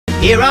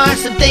Here are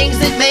some things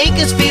that make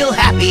us feel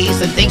happy,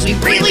 some things we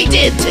really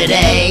did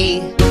today.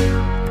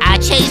 I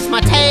chased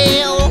my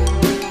tail.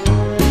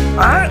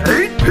 I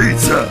ate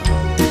pizza.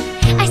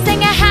 I sang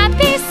a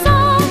happy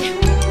song.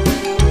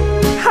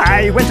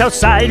 I went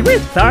outside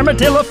with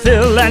Armadillo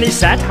Phil, and he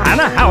sat on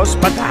a house,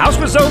 but the house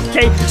was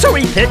okay. So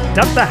he picked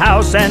up the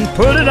house and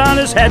put it on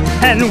his head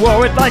and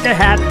wore it like a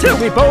hat till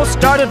we both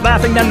started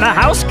laughing. Then the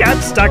house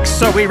got stuck,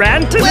 so we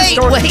ran to the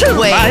store to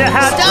buy a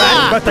hat.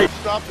 Stop! But they...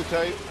 Stop the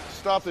tape.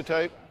 Stop the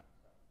tape.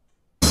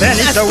 Then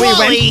so we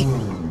Pasquale,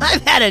 went...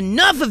 I've had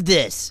enough of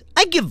this.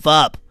 I give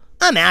up.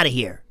 I'm out of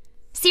here.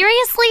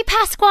 Seriously,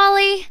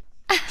 Pasquale?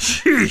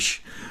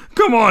 Sheesh.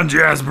 Come on,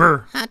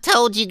 Jasper. I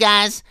told you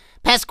guys,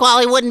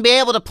 Pasquale wouldn't be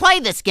able to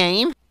play this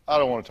game. I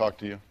don't want to talk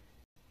to you.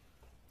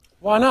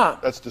 Why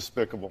not? That's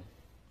despicable.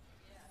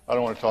 I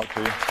don't want to talk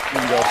to you. You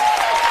can go.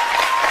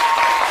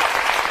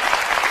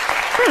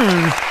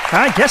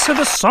 I guess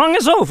the song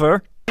is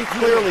over. He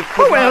clearly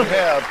could well, not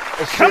have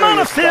a come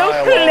on, serious Phil.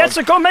 dialogue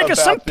Let's go make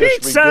us some about this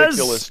pizzas.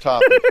 ridiculous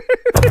topic.